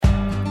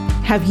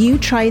Have you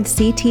tried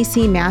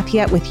CTC Math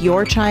yet with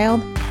your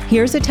child?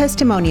 Here's a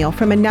testimonial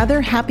from another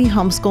happy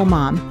homeschool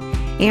mom.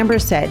 Amber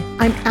said,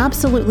 "I'm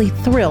absolutely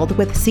thrilled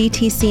with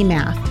CTC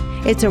Math.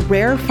 It's a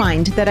rare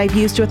find that I've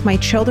used with my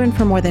children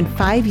for more than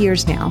 5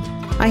 years now.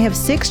 I have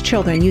 6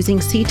 children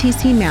using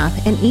CTC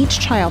Math, and each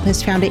child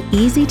has found it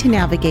easy to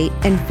navigate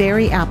and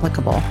very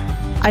applicable.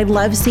 I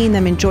love seeing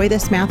them enjoy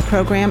this math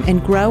program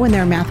and grow in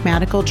their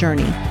mathematical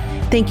journey.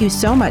 Thank you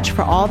so much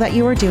for all that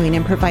you are doing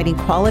in providing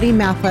quality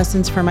math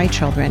lessons for my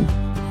children."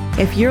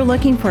 If you're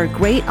looking for a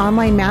great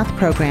online math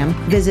program,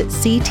 visit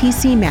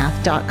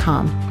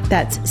ctcmath.com.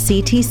 That's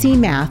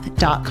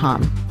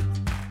ctcmath.com.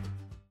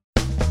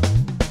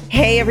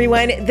 Hey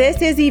everyone, this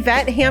is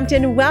Yvette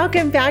Hampton.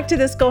 Welcome back to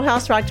the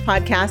Schoolhouse Rocked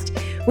podcast.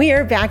 We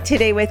are back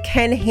today with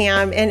Ken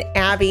Ham and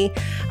Abby.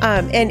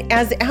 And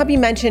as Abby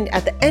mentioned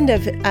at the end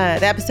of the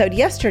episode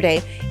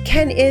yesterday,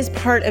 Ken is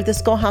part of the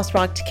Schoolhouse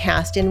Rocked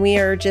cast, and we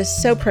are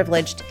just so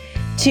privileged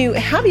to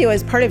have you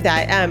as part of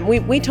that.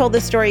 We told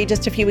this story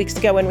just a few weeks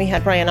ago when we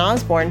had Brian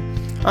Osborne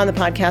on the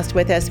podcast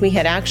with us. We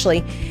had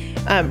actually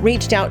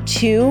reached out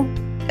to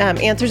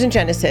Answers in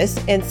Genesis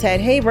and said,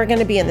 hey, we're going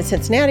to be in the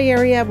Cincinnati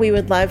area. We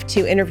would love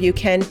to interview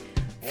Ken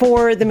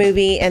for the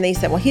movie. And they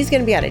said, well, he's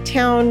going to be out of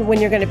town when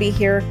you're going to be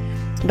here,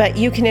 but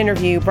you can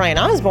interview Brian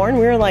Osborne.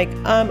 We were like,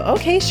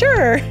 okay,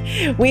 sure.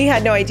 We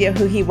had no idea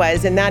who he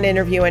was. And that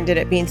interview ended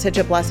up being such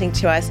a blessing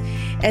to us.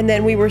 And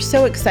then we were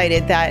so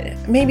excited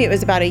that maybe it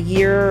was about a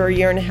year or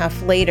year and a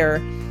half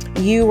later,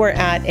 you were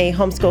at a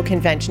homeschool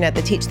convention, at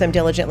the Teach Them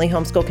Diligently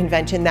homeschool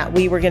convention that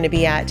we were going to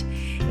be at.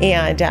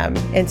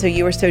 And so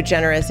you were so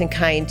generous and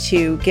kind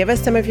to give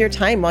us some of your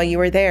time while you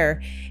were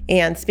there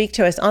and speak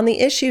to us on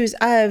the issues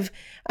of,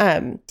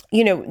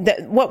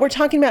 what we're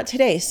talking about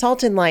today,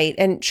 salt and light,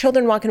 and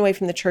children walking away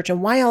from the church,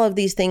 and why all of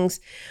these things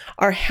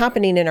are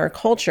happening in our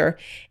culture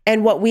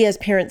and what we as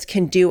parents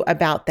can do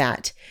about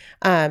that.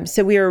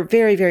 So we are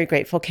very, very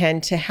grateful,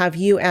 Ken, to have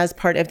you as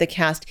part of the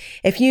cast.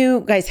 If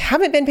you guys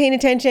haven't been paying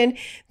attention,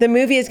 the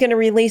movie is going to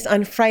release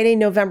on Friday,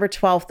 November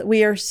 12th.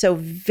 We are so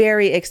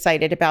very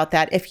excited about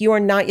that. If you are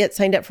not yet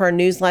signed up for our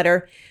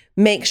newsletter,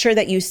 make sure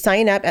that you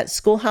sign up at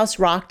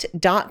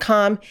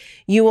schoolhouserocked.com.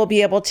 You will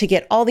be able to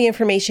get all the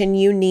information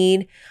you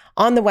need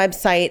on the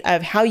website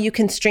of how you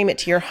can stream it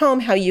to your home,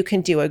 how you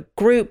can do a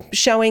group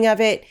showing of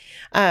it.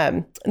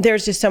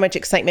 There's just so much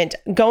excitement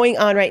going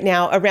on right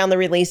now around the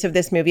release of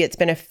this movie. It's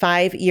been a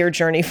 5-year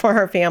journey for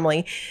our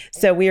family.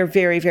 So we are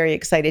very, very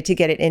excited to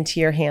get it into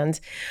your hands.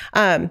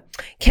 Ken,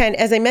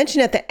 as I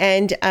mentioned at the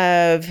end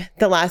of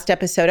the last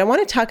episode, I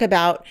want to talk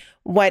about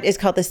what is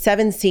called the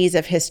 7 C's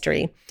of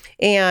history.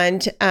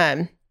 And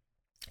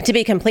to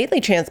be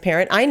completely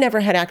transparent, I never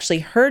had actually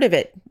heard of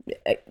it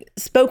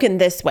spoken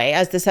this way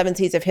as the 7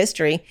 C's of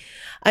history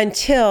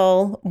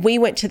until we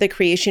went to the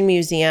Creation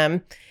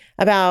Museum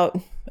about,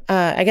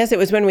 I guess it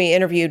was when we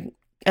interviewed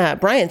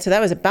Brian. So that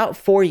was about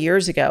 4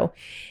 years ago.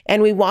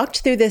 And we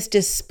walked through this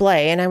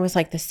display and I was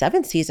like, the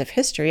 7 C's of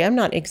history, I'm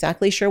not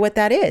exactly sure what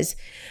that is.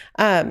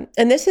 And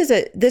this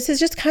is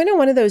just kind of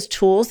one of those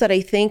tools that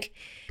I think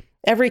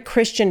every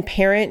Christian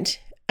parent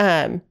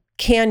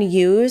can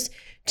use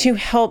to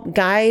help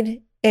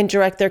guide and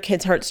direct their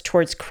kids' hearts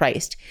towards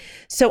Christ.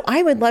 So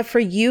I would love for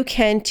you,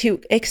 Ken,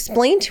 to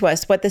explain to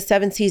us what the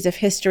 7 C's of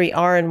history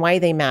are and why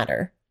they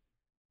matter.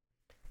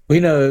 We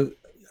know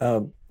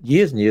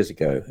years and years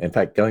ago, in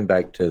fact, going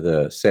back to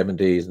the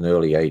 70s and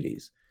early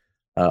 80s,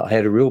 I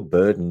had a real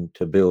burden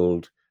to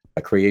build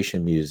a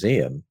creation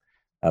museum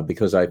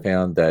because I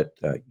found that,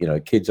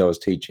 kids I was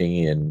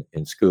teaching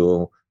in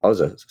school, I was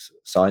a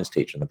science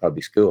teacher in the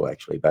public school,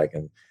 actually, back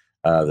in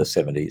the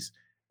 70s.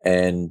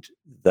 And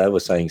they were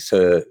saying,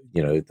 sir,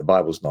 the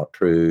Bible's not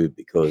true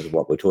because of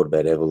what we're taught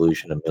about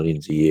evolution of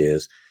millions of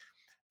years.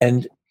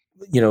 And,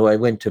 I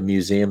went to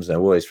museums, and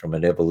always from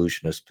an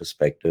evolutionist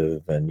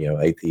perspective and,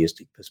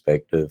 atheistic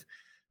perspective.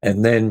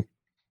 And then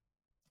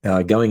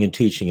going and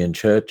teaching in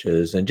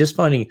churches and just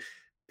finding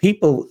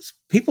people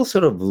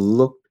sort of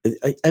look,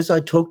 as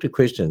I talk to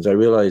Christians, I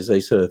realize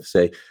they sort of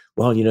say,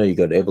 well, you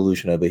got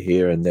evolution over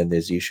here, and then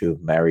there's the issue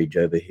of marriage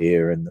over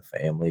here and the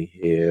family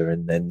here.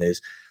 And then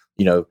there's,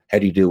 how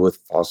do you deal with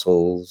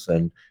fossils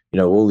and,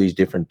 all these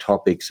different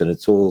topics, and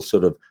it's all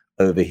sort of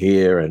over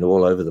here and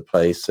all over the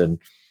place. And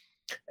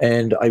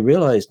I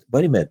realized,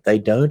 wait a minute, they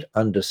don't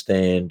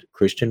understand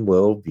Christian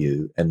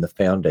worldview and the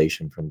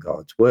foundation from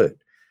God's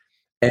word.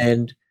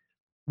 And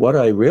what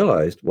I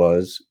realized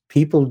was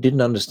people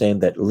didn't understand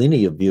that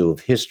linear view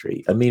of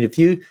history. I mean, if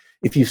you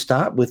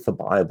start with the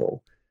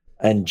Bible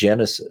and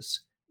Genesis,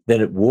 then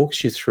it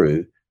walks you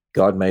through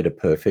God made a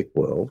perfect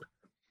world,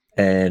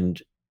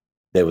 and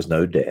there was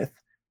no death,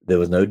 there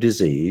was no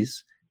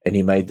disease, and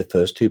he made the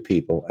first 2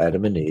 people,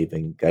 Adam and Eve,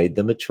 and gave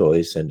them a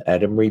choice, and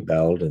Adam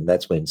rebelled, and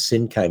that's when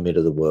sin came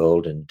into the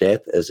world, and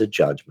death as a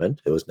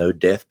judgment. There was no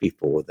death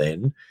before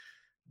then.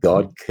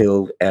 God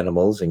killed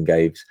animals and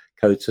gave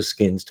coats of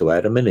skins to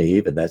Adam and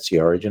Eve, and that's the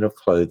origin of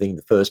clothing.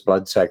 The first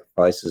blood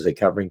sacrifices are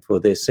covering for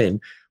their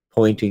sin.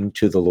 pointing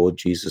to the Lord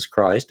Jesus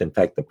Christ. In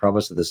fact, the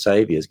promise of the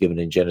Savior is given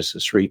in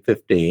Genesis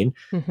 3:15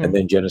 and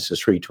then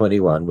Genesis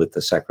 3:21 with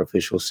the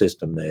sacrificial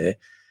system there.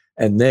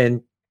 And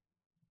then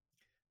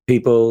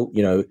people,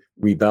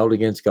 rebelled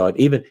against God,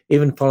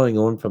 even following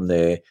on from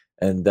there.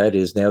 And that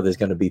is, now there's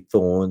going to be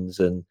thorns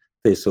and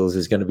thistles,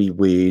 there's going to be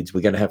weeds.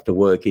 We're going to have to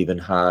work even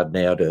hard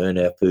now to earn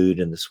our food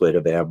in the sweat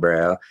of our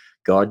brow.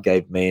 God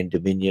gave man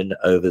dominion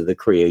over the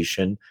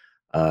creation.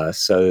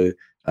 So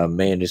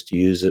man is to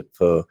use it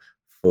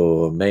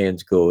for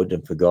man's good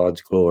and for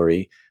God's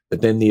glory.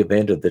 But then the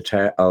event of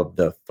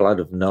the flood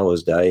of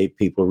Noah's day,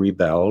 people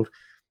rebelled.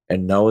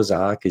 And Noah's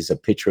Ark is a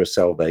picture of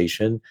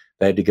salvation.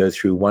 They had to go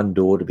through one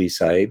door to be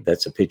saved.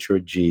 That's a picture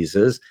of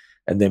Jesus.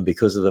 And then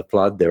because of the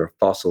flood, there are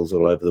fossils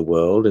all over the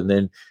world. And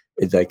then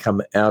they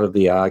come out of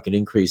the ark and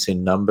increase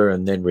in number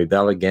and then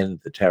rebel again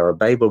at the Tower of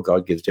Babel.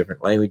 God gives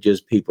different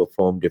languages. People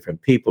form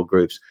different people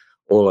groups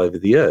all over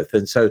the earth.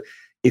 And so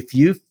if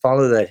you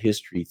follow that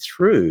history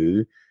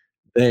through,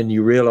 then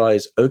you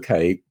realize,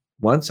 okay,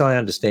 once I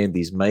understand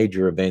these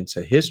major events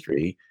of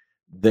history,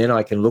 then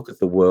I can look at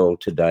the world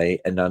today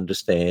and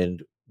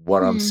understand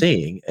what I'm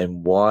seeing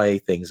and why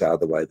things are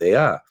the way they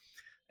are.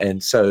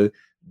 And so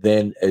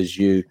then as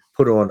you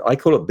put on, I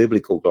call it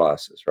biblical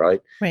glasses, right?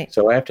 Right.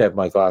 So I have to have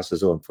my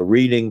glasses on for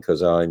reading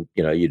because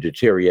you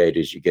deteriorate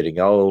as you're getting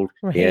old.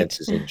 Right. The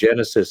answer's in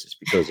Genesis. It's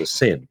because of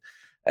sin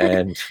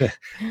and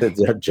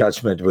the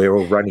judgment we're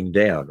all running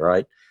down,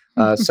 right?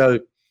 So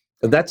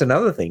that's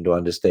another thing to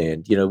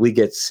understand. We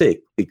get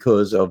sick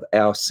because of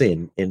our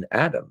sin in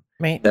Adam.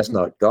 Right. That's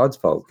not God's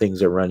fault.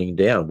 Things are running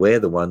down. We're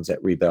the ones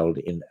that rebelled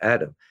in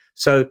Adam.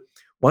 So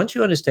once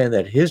you understand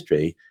that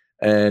history,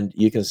 and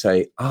you can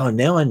say, oh,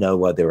 now I know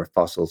why there are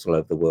fossils all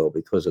over the world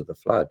because of the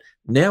flood.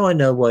 Now I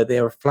know why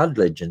there are flood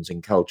legends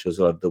and cultures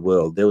all over the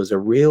world. There was a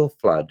real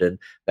flood and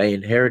they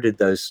inherited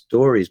those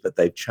stories, but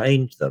they've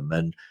changed them.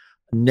 And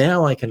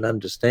now I can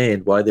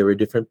understand why there are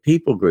different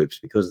people groups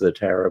because of the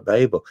Tower of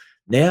Babel.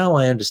 Now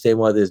I understand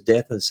why there's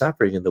death and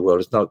suffering in the world.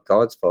 It's not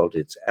God's fault,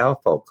 it's our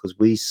fault because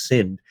we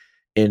sinned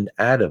in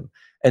Adam.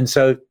 And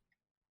so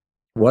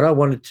what I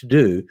wanted to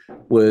do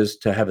was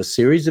to have a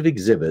series of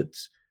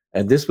exhibits.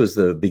 And this was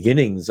the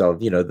beginnings of,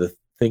 the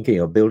thinking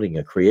of building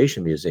a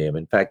creation museum.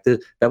 In fact,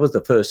 that was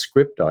the first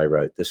script I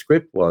wrote. The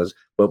script was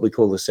what we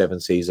call the 7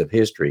 C's of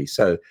history.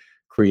 So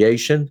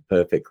creation,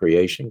 perfect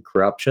creation;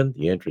 corruption,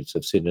 the entrance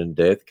of sin and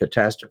death;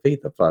 catastrophe,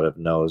 the flood of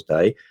Noah's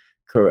day;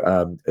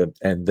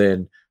 and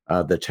then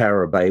the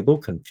Tower of Babel,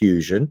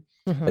 confusion.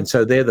 And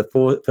so they're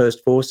the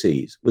first 4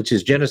 C's, which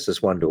is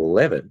Genesis 1 to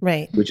 11,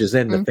 right? Which is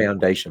then the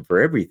foundation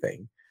for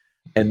everything.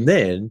 And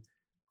then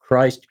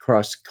Christ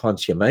cross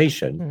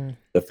consummation,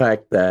 the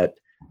fact that,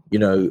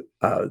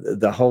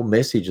 the whole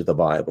message of the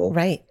Bible,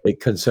 right? It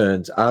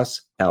concerns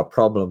us, our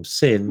problem,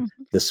 sin,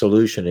 the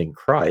solution in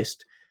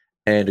Christ.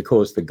 And of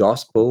course, the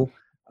gospel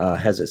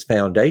has its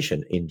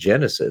foundation in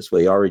Genesis,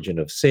 the origin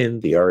of sin,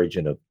 the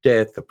origin of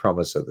death, the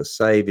promise of the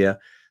Savior.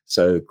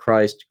 So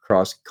Christ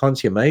cross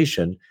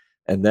consummation,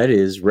 and that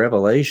is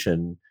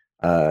Revelation,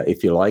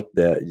 if you like,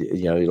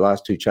 the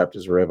last 2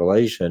 chapters of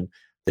Revelation,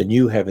 the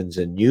new heavens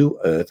and new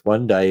earth.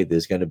 One day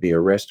there's going to be a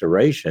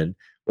restoration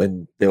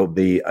when there'll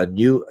be a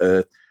new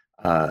earth,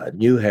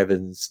 new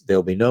heavens.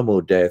 There'll be no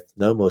more death,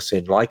 no more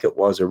sin like it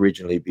was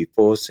originally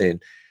before sin.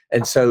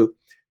 And so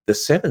the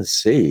 7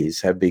 C's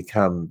have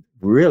become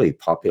really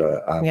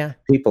popular.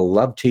 People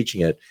love teaching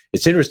it.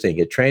 It's interesting.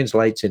 It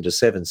translates into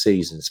 7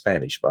 C's in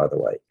Spanish, by the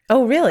way.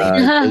 Oh, really?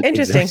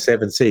 Interesting.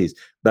 7 C's.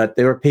 But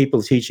there are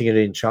people teaching it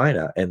in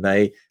China, and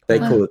they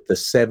call it the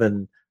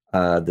seven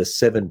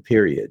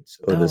periods,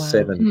 or the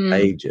 7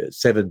 ages,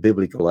 7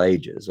 biblical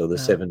ages, or the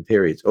 7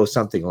 periods, or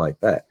something like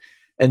that.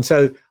 And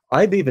so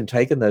I've even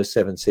taken those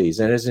 7 C's,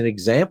 and as an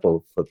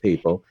example for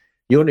people,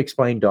 you want to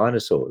explain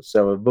dinosaurs.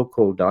 So a book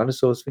called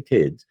Dinosaurs for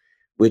Kids,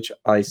 which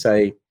I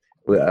say,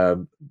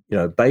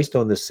 based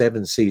on the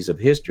 7 C's of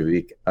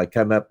history, I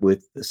come up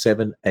with the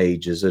 7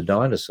 ages of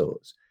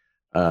dinosaurs.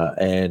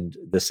 And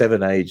the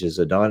 7 ages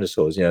of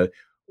dinosaurs,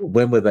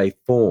 when were they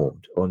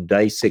formed? On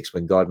day 6,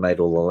 when God made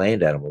all the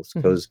land animals,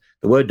 because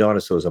the word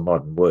dinosaur is a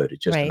modern word.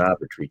 It's just an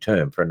arbitrary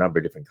term for a number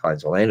of different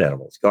kinds of land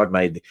animals. God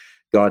made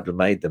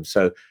them.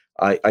 So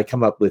I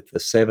come up with the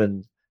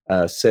seven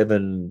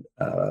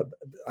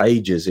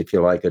ages, if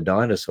you like, of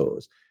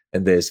dinosaurs.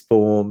 And there's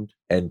formed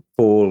and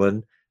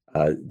fallen.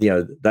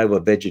 They were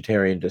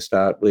vegetarian to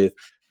start with,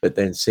 but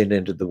then sin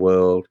entered the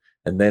world,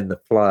 and then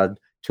the flood.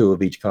 2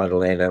 of each kind of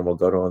land animal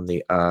got on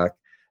the ark,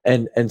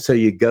 and so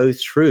you go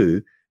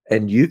through,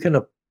 and you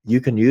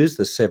can use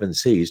the 7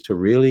 C's to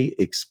really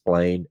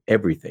explain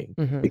everything,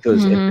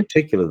 because in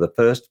particular the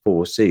first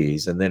 4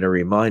 C's, and then a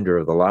reminder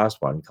of the last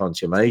one,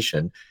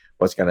 consummation,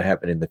 what's going to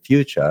happen in the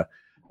future.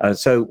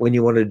 So when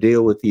you want to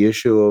deal with the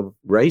issue of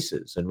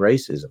races and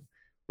racism,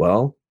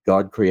 well,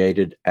 God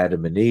created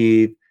Adam and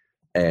Eve,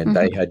 and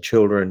they had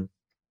children.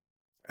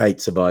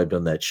 8 survived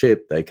on that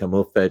ship. They come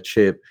off that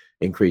ship,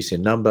 increase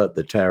in number,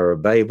 the Tower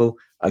of Babel.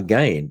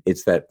 Again,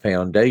 it's that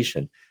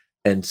foundation.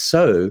 And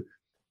so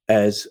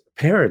as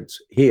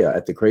parents here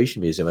at the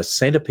Creation Museum, a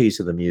centerpiece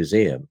of the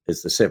museum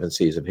is the 7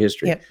 Seas of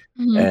history. Yep.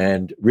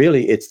 And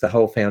really, it's the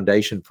whole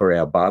foundation for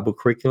our Bible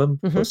curriculum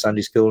for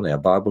Sunday school and our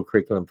Bible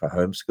curriculum for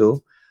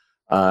homeschool.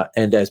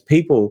 And as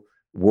people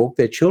walk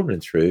their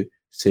children through,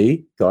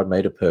 see, God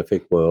made a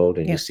perfect world,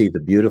 and you see the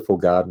beautiful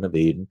Garden of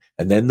Eden,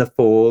 and then the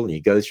fall, and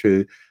you go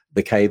through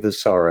the cave of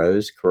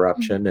sorrows,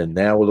 corruption, and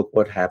now look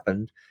what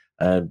happened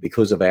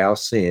because of our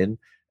sin,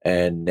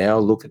 and now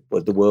look at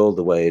what the world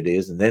the way it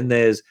is. And then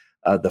there's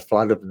the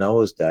flood of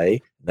Noah's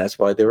day, and that's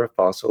why there are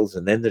fossils,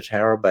 and then the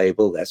Tower of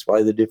Babel, that's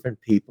why the different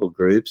people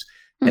groups,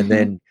 and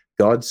then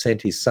God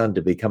sent his son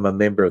to become a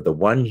member of the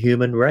one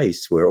human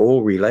race. We're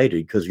all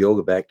related because we all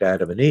go back to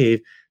Adam and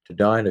Eve, to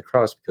die on a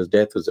cross because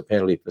death was the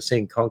penalty for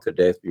sin, conquer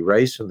death, be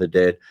raised from the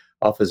dead,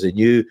 offers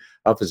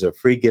a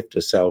free gift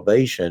of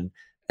salvation.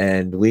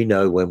 And we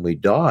know when we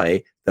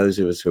die, those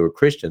of us who are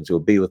Christians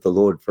will be with the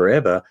Lord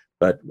forever.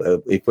 But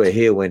if we're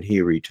here when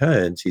he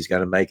returns, he's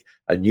going to make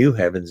a new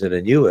heavens and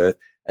a new earth.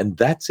 And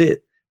that's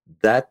it.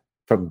 That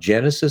from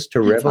Genesis to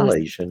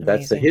Revelation, awesome.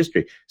 That's the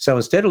history. So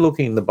instead of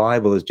looking at the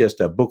Bible as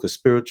just a book of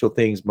spiritual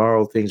things,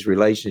 moral things,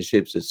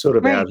 relationships, it's sort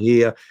of out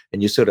here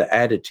and you sort of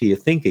add it to your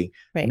thinking.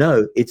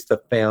 No, it's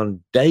the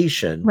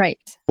foundation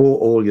for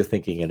all your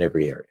thinking in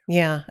every area.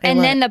 Yeah. And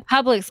then the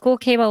public school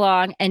came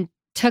along and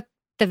took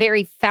the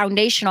very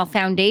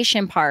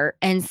foundation part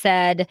and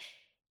said,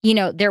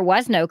 there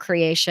was no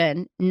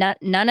creation.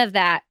 None of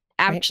that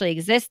actually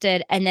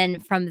existed. And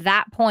then from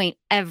that point,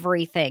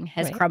 everything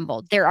has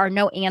crumbled. There are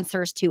no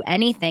answers to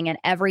anything, and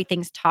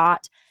everything's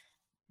taught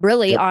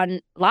really on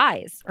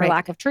lies or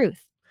lack of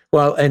truth.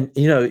 Well, and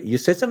you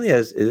said something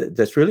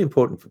that's really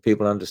important for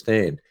people to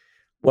understand.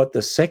 What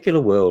the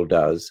secular world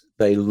does,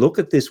 they look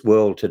at this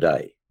world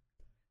today,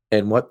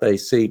 and what they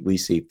see, we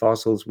see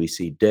fossils, we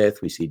see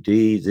death, we see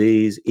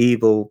disease,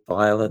 evil,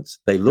 violence.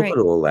 They look at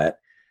all that,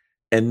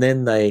 and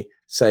then they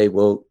say,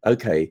 well,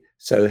 okay,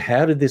 so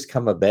how did this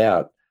come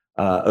about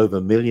over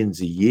millions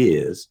of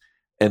years?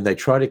 And they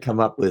try to come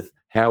up with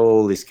how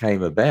all this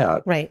came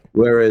about.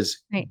 Whereas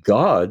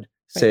God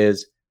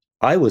says,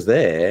 I was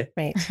there,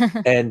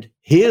 and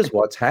here's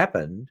what's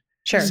happened.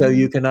 So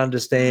you can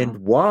understand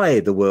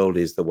why the world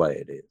is the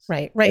way it is.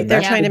 Right.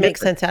 They're trying to make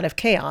sense out of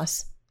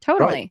chaos.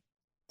 Totally.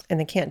 And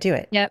they can't do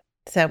it. Yep.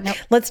 So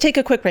let's take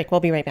a quick break. We'll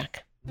be right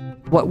back.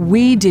 What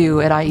we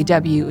do at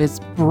IEW is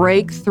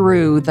break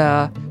through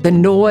the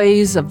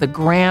noise of the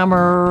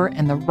grammar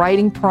and the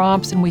writing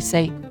prompts, and we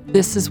say,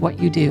 this is what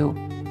you do,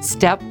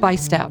 step by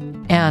step.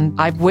 And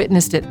I've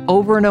witnessed it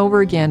over and over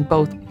again,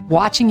 both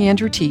watching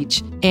Andrew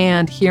teach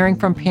and hearing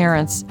from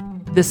parents,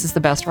 this is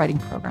the best writing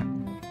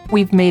program.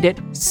 We've made it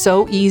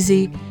so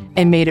easy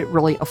and made it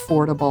really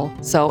affordable.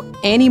 So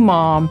any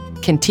mom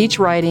can teach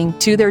writing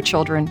to their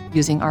children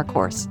using our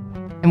course,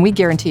 and we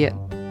guarantee it.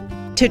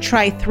 To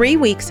try 3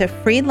 weeks of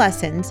free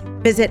lessons,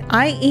 visit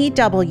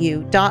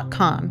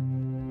IEW.com.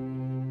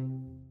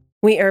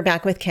 We are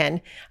back with Ken.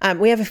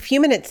 We have a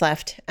few minutes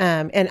left,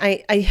 and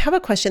I have a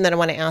question that I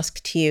want to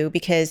ask to you,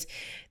 because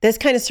this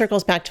kind of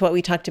circles back to what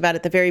we talked about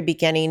at the very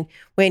beginning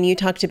when you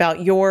talked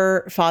about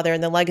your father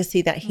and the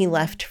legacy that he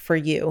left for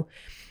you.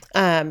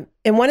 And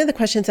one of the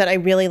questions that I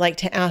really like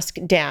to ask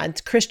dads,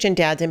 Christian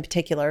dads in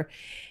particular,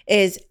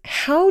 is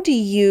how do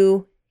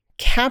you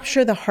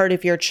capture the heart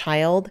of your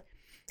child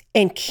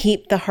and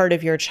keep the heart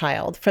of your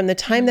child from the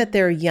time that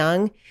they're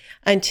young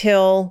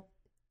until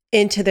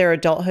into their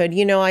adulthood?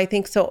 I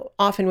think so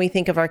often we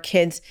think of our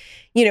kids,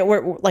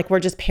 we're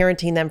just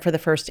parenting them for the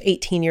first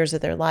 18 years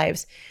of their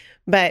lives.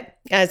 But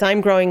as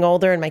I'm growing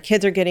older and my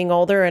kids are getting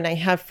older, and I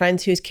have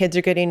friends whose kids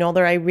are getting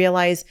older, I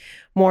realize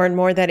more and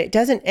more that it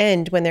doesn't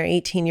end when they're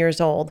 18 years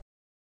old.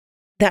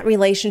 That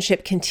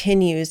relationship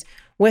continues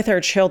with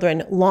our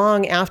children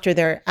long after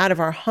they're out of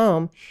our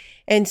home.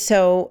 And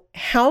so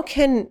how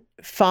can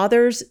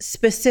fathers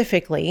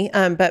specifically,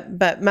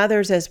 but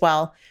mothers as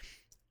well,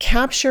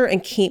 capture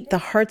and keep the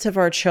hearts of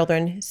our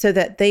children so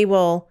that they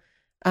will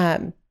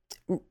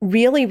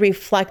really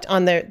reflect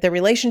on the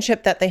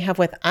relationship that they have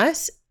with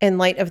us in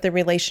light of the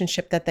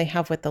relationship that they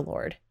have with the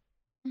Lord?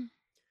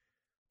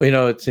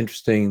 It's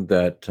interesting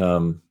that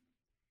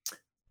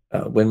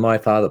when my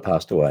father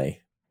passed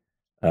away,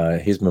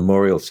 his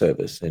memorial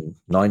service in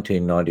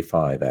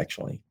 1995,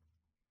 actually,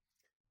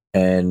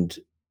 and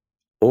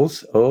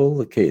all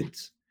the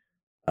kids,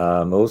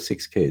 all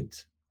 6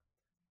 kids,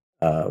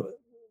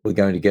 were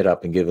going to get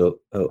up and give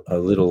a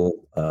little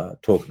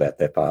talk about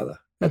their father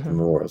at the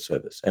memorial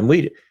service. And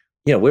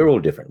we're all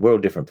different. We're all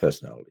different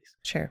personalities.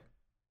 Sure.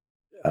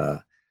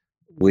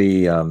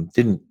 We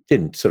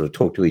didn't sort of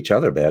talk to each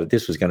other about it.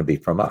 This was going to be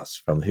from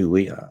us, from who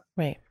we are.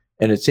 Right.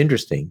 And it's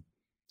interesting.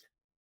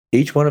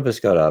 Each one of us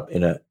got up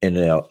in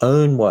our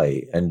own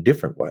way and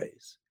different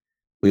ways.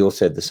 We all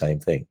said the same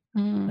thing.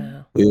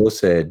 Wow. We all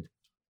said,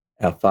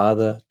 our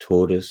father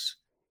taught us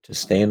to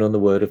stand on the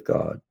word of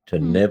God, to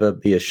never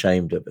be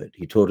ashamed of it.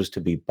 He taught us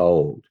to be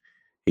bold.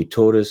 He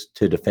taught us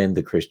to defend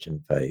the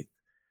Christian faith.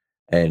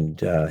 And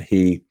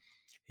he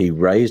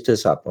raised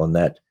us up on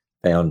that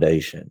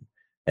foundation,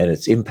 and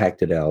it's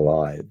impacted our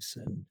lives.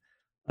 And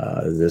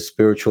the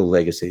spiritual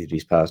legacy that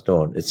he's passed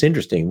on. It's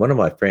interesting. One of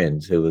my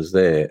friends who was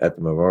there at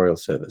the memorial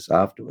service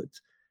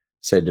afterwards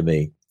said to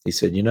me, he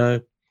said,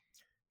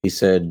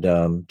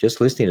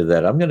 just listening to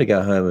that, I'm going to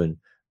go home and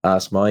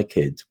ask my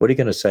kids, what are you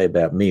going to say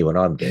about me when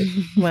I'm dead?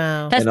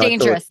 Wow. That's And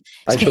dangerous.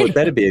 I thought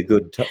that'd be a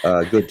good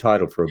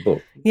title for a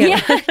book. Yeah.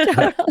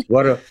 Totally.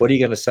 What are you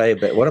going to say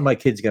about, what are my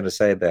kids going to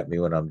say about me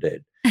when I'm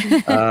dead?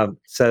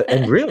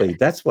 And really,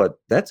 that's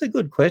a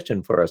good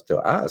question for us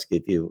to ask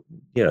if you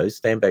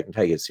stand back and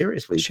take it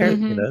seriously. Sure.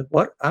 Mhm.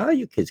 What are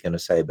your kids going to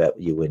say about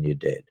you when you're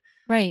dead?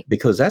 Right.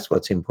 Because that's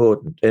what's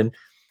important. And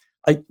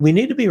we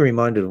need to be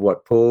reminded of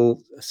what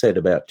Paul said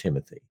about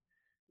Timothy.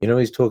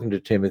 He's talking to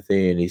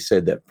Timothy, and he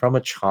said that from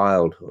a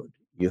childhood,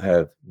 you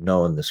have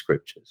known the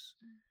scriptures.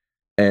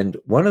 And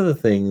one of the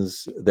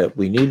things that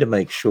we need to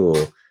make sure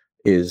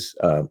is,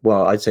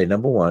 I'd say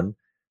number one,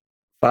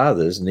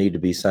 fathers need to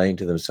be saying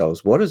to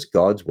themselves, what does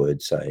God's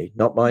word say?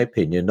 Not my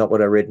opinion, not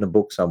what I read in a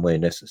book somewhere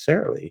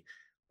necessarily,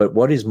 but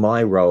what is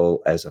my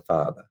role as a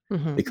father?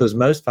 Mhm. Because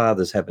most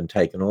fathers haven't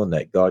taken on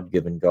that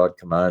God-given,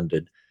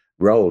 God-commanded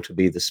role to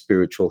be the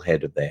spiritual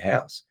head of their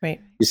house.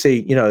 Right. You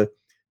see,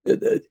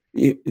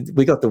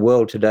 we got the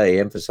world today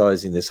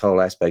emphasizing this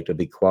whole aspect of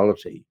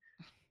equality.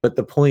 But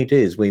the point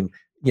is, men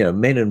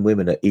and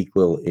women are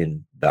equal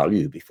in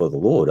value before the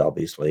Lord,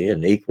 obviously,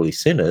 and equally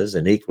sinners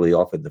and equally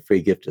offered the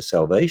free gift of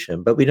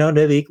salvation, but we don't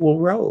have equal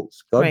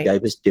roles. God Right.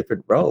 gave us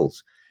different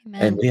roles.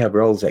 Amen. And we have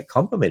roles that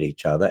complement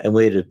each other, and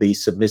we're to be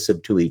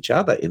submissive to each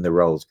other in the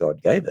roles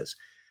God gave us.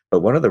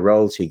 But one of the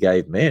roles he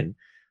gave men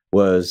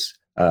was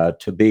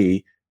to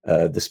be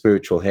the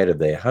spiritual head of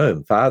their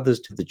home. Fathers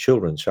to the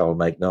children shall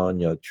make known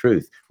your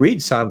truth.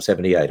 Read Psalm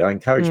 78. I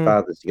encourage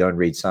fathers to go and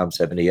read Psalm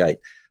 78.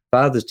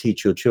 Fathers,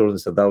 teach your children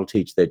so they'll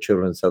teach their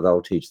children so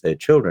they'll teach their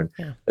children.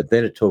 Yeah. But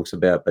then it talks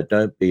about, but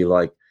don't be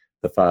like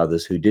the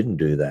fathers who didn't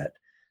do that.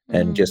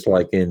 And just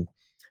like in,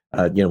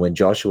 when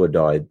Joshua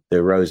died,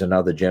 there rose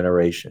another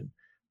generation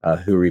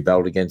who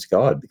rebelled against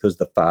God because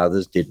the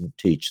fathers didn't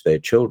teach their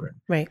children.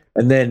 Right.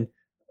 And then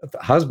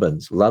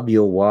husbands, love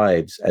your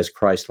wives as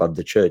Christ loved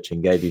the church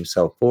and gave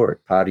himself for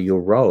it. Part of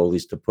your role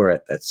is to pour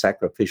out that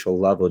sacrificial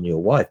love on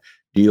your wife.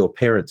 Do your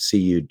parents see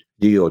you?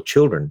 Do your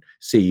children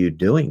see you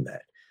doing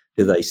that?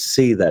 Do they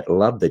see that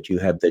love that you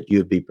have, that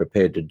you'd be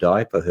prepared to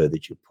die for her,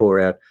 that you pour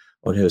out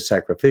on her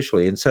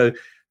sacrificially? And so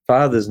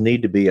fathers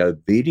need to be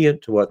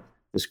obedient to what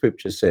the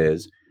scripture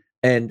says.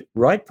 And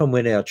right from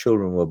when our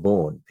children were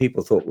born,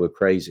 people thought we're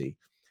crazy,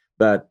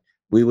 but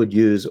we would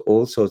use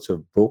all sorts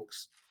of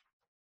books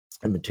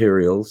and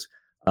materials.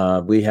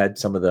 We had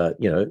some of the,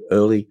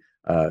 early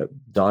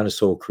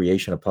dinosaur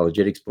creation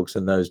apologetics books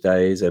in those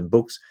days, and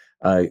books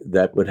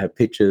that would have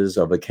pictures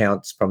of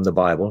accounts from the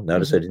Bible.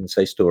 Notice I didn't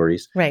say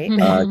stories. Right.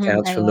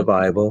 Accounts I from the love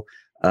that. Bible,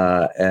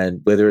 and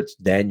whether it's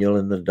Daniel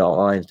and the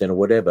Lion's Den or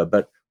whatever.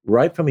 But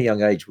right from a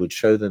young age, would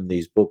show them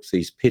these books,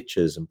 these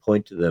pictures, and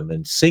point to them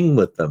and sing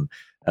with them,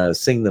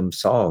 sing them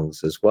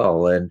songs as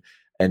well, and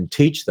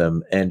teach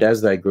them. And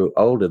as they grew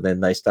older,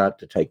 then they start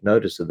to take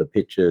notice of the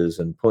pictures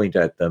and point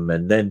at them.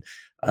 And then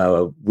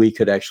we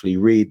could actually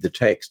read the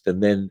text,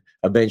 and then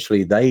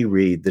eventually they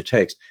read the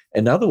text.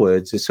 In other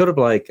words, it's sort of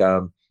like,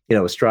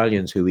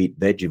 Australians who eat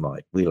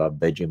Vegemite. We love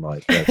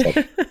Vegemite. It's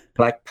like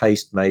black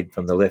paste made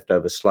from the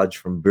leftover sludge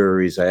from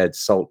breweries. They add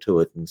salt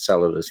to it and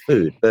sell it as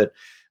food. But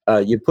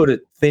you put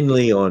it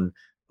thinly on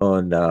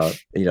a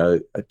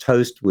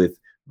toast with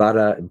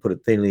butter, and put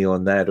it thinly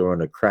on that, or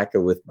on a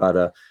cracker with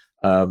butter.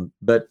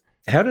 But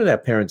how did our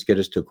parents get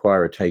us to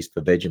acquire a taste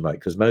for Vegemite?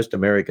 Because most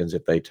Americans,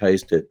 if they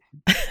taste it,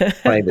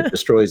 claim it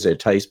destroys their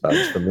taste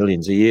buds for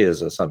millions of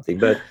years or something.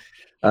 But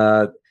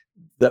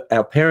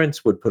our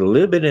parents would put a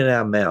little bit in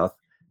our mouth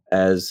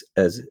as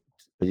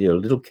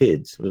little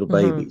kids, little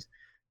babies,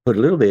 put a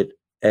little bit,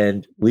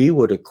 and we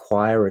would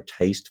acquire a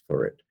taste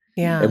for it.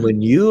 Yeah. And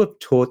when you have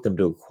taught them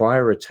to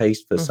acquire a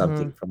taste for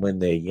something from when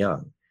they're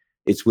young,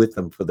 it's with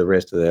them for the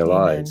rest of their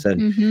lives.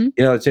 And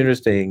it's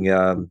interesting.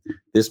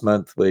 This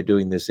month we're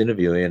doing this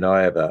interview, and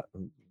I have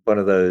one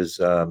of those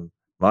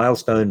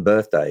milestone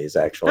birthdays.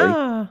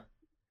 Actually,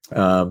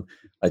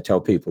 I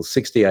tell people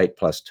 68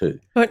 plus 2.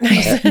 Oh,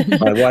 nice.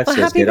 My wife Well,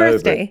 says happy get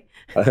birthday.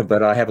 over it,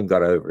 but I haven't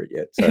got over it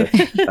yet. So,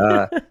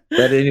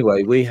 but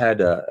anyway, we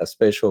had a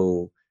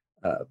special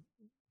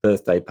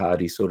birthday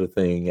party sort of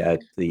thing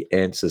at the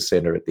Answer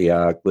Center at the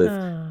Ark with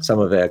some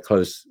of our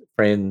close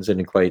friends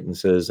and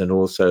acquaintances, and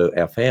also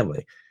our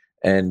family.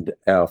 And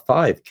our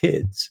 5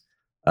 kids,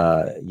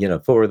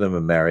 4 of them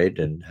are married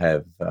and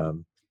have,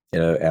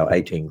 our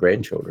 18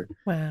 grandchildren.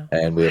 Wow.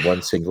 And we have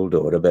 1 single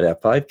daughter. But our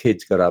 5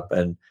 kids got up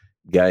and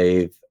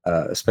gave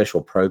a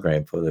special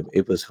program for them.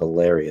 It was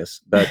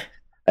hilarious. But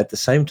at the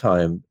same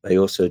time, they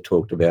also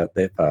talked about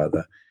their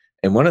father.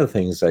 And one of the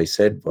things they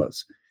said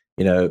was,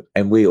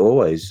 and we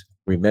always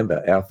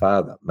remember our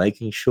father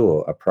making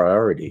sure a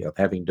priority of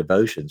having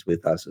devotions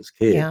with us as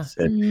kids.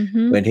 Yeah.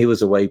 And when he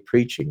was away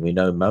preaching, we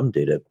know Mum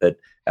did it, but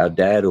our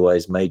dad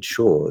always made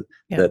sure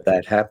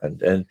that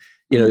happened. And,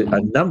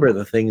 a number of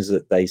the things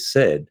that they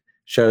said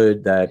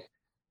showed that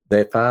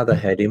their father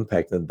had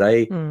impact, and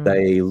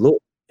they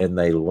look and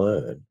they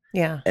learn.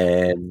 Yeah.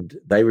 And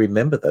they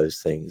remember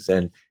those things.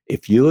 And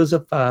if you as a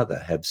father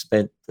have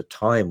spent the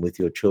time with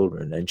your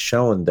children and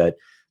shown that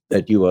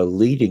you are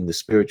leading the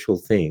spiritual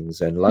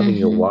things and loving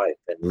your wife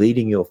and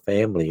leading your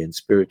family in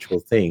spiritual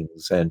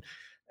things and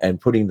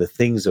putting the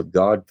things of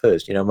God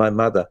first. My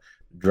mother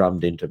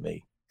drummed into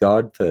me,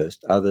 God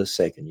first, others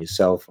second,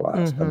 yourself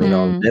last. I mean,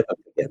 I'll never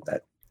forget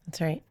that. That's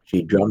right.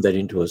 She drummed that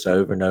into us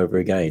over and over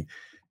again.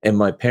 And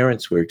my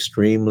parents were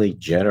extremely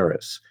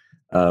generous.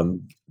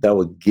 They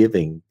were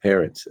giving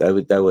parents.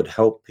 They would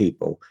help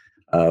people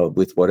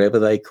with whatever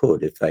they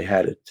could if they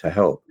had it to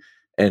help.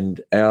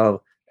 And our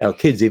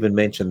kids even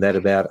mentioned that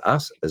about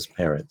us as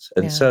parents.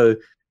 And so,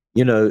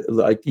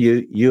 like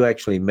you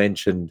actually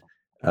mentioned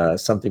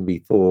something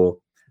before,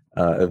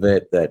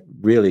 Yvette, that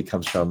really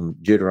comes from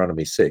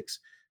Deuteronomy 6.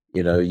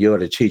 You ought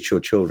to teach your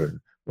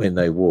children when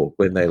they walk,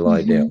 when they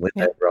lie down, when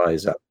they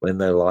rise up, when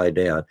they lie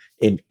down.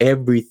 In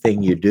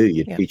everything you do,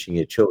 you're teaching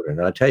your children.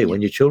 And I tell you,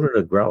 when your children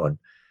are growing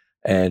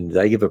and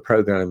they give a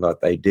program like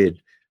they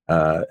did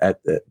at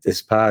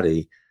this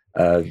party,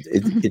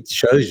 it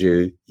shows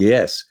you,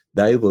 yes,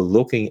 they were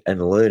looking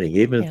and learning,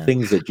 even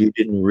things that you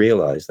didn't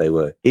realize they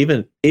were,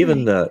 even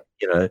the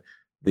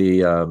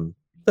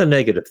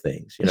negative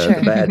things,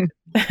 the bad things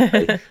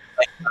they make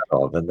fun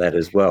of, and that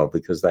as well,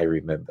 because they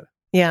remember.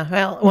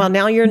 Yeah. Well,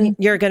 now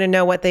you're going to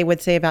know what they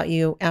would say about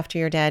you after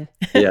you're dead.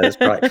 Yeah, that's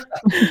right.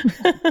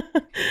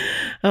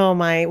 Oh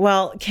my.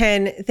 Well,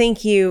 Ken,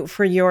 thank you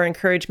for your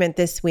encouragement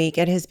this week.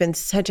 It has been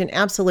such an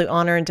absolute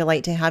honor and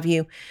delight to have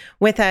you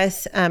with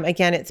us.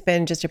 Again, it's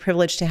been just a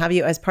privilege to have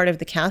you as part of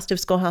the cast of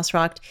Schoolhouse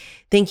Rocked.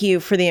 Thank you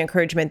for the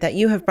encouragement that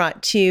you have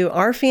brought to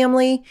our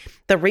family,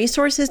 the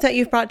resources that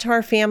you've brought to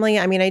our family.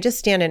 I mean, I just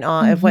stand in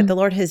awe of what the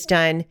Lord has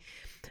done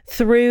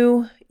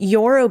through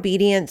your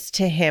obedience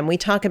to him. We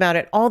talk about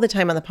it all the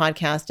time on the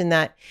podcast, and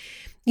that,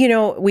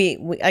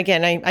 we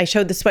again, I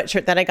showed the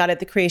sweatshirt that I got at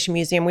the Creation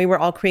Museum. We were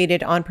all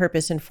created on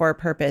purpose and for a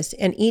purpose,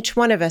 and each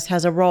one of us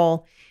has a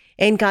role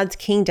in God's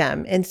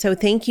kingdom. And so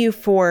thank you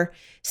for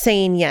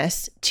saying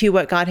yes to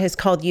what God has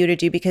called you to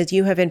do, because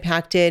you have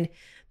impacted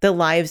the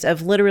lives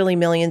of literally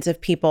millions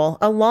of people,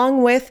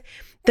 along with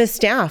the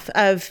staff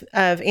of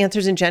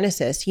Answers in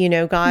Genesis.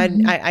 God,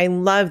 I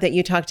love that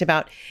you talked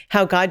about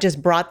how God just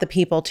brought the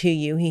people to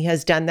you. He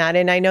has done that.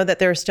 And I know that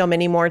there are still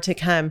many more to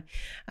come.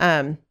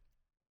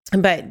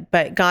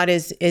 But God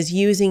is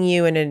using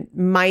you in a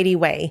mighty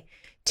way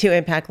to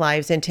impact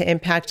lives and to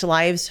impact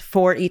lives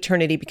for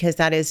eternity, because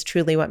that is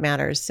truly what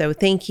matters. So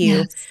thank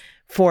you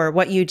for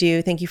what you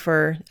do. Thank you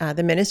for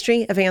the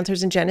ministry of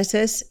Answers in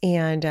Genesis.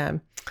 And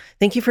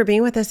thank you for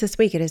being with us this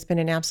week. It has been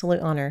an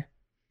absolute honor.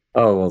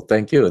 Oh, well,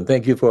 thank you. And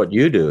thank you for what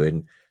you do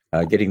in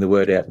getting the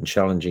word out and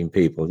challenging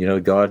people.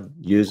 God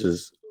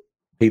uses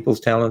people's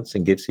talents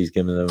and gifts he's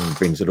given them and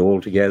brings it all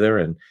together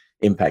and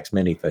impacts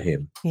many for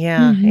him.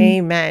 Yeah.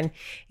 Amen.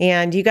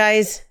 And you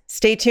guys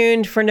stay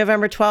tuned for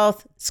November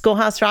 12th,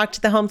 Schoolhouse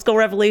Rocked, the Homeschool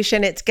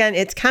Revolution. It's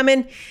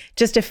coming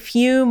just a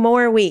few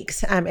more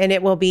weeks, and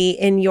it will be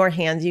in your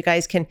hands. You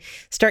guys can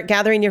start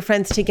gathering your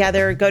friends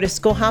together. Go to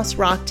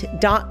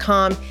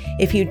schoolhouserocked.com.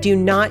 If you're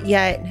not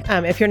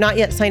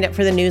yet signed up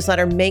for the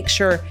newsletter, make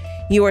sure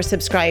you are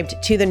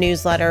subscribed to the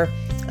newsletter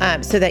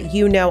so that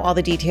you know all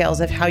the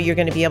details of how you're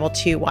going to be able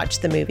to watch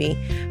the movie.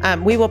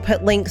 We will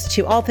put links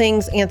to all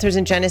things Answers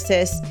in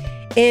Genesis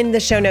in the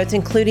show notes,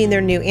 including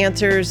their new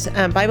Answers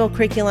Bible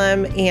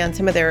curriculum and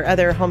some of their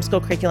other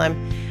homeschool curriculum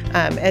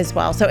as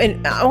well. So,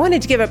 and I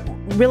wanted to give a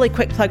really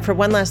quick plug for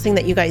one last thing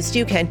that you guys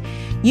do, Ken.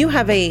 You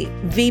have a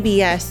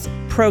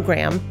VBS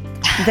program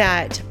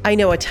that I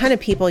know a ton of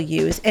people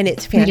use, and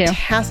it's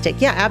fantastic.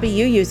 Yeah, Abby,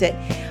 you use it.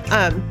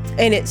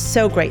 And it's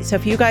so great. So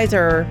if you guys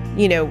are,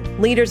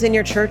 leaders in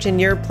your church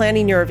and you're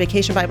planning your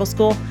vacation Bible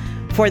school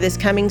for this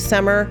coming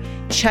summer,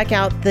 check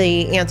out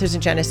the Answers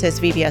in Genesis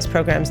VBS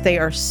programs. They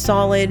are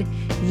solid.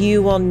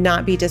 You will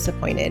not be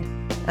disappointed.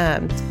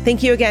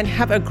 Thank you again.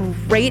 Have a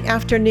great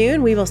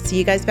afternoon. We will see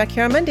you guys back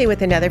here on Monday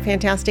with another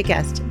fantastic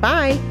guest.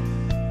 Bye.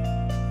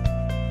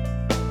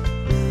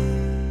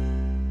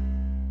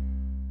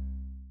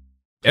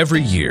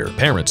 Every year,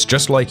 parents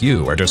just like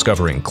you are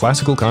discovering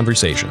Classical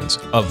Conversations,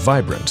 a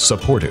vibrant,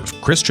 supportive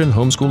Christian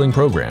homeschooling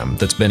program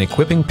that's been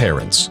equipping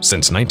parents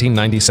since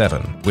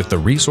 1997 with the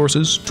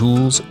resources,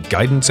 tools,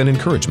 guidance, and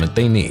encouragement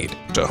they need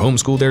to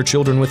homeschool their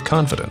children with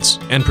confidence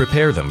and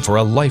prepare them for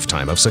a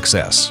lifetime of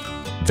success.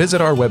 Visit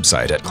our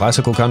website at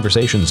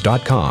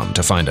classicalconversations.com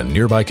to find a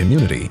nearby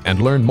community and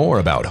learn more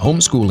about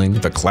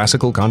homeschooling the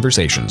Classical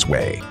Conversations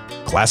way.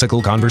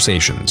 Classical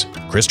Conversations,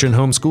 Christian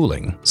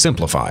homeschooling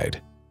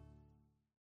simplified.